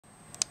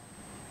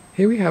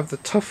Here we have the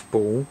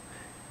Toughball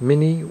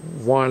mini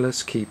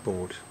wireless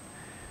keyboard.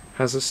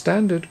 Has a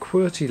standard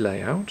QWERTY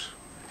layout,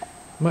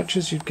 much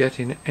as you'd get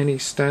in any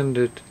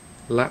standard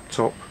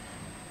laptop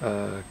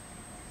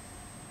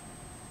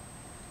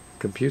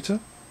computer,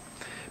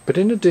 but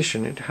in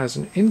addition it has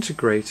an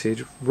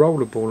integrated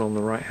rollerball on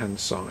the right hand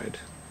side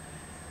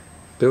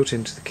built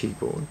into the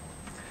keyboard,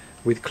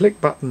 with click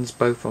buttons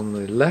both on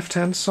the left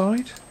hand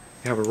side.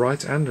 You have a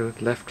right and a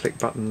left click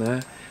button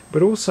there,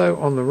 but also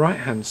on the right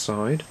hand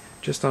side,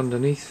 just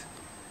underneath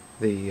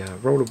the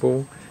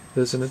rollerball,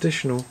 there's an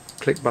additional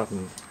click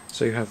button,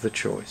 so you have the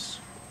choice.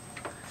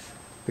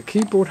 The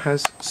keyboard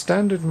has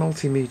standard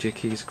multimedia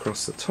keys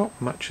across the top,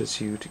 much as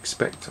you'd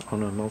expect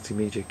on a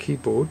multimedia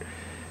keyboard,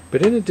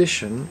 but in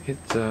addition,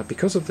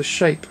 because of the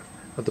shape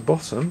at the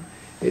bottom,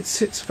 it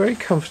sits very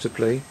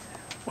comfortably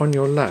on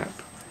your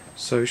lap.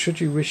 So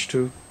should you wish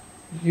to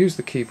use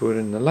the keyboard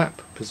in the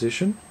lap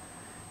position,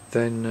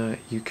 then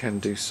you can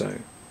do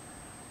so.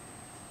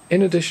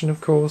 In addition, of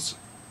course,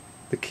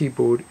 the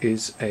keyboard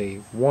is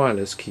a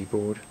wireless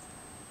keyboard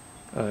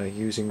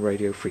using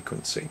radio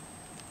frequency.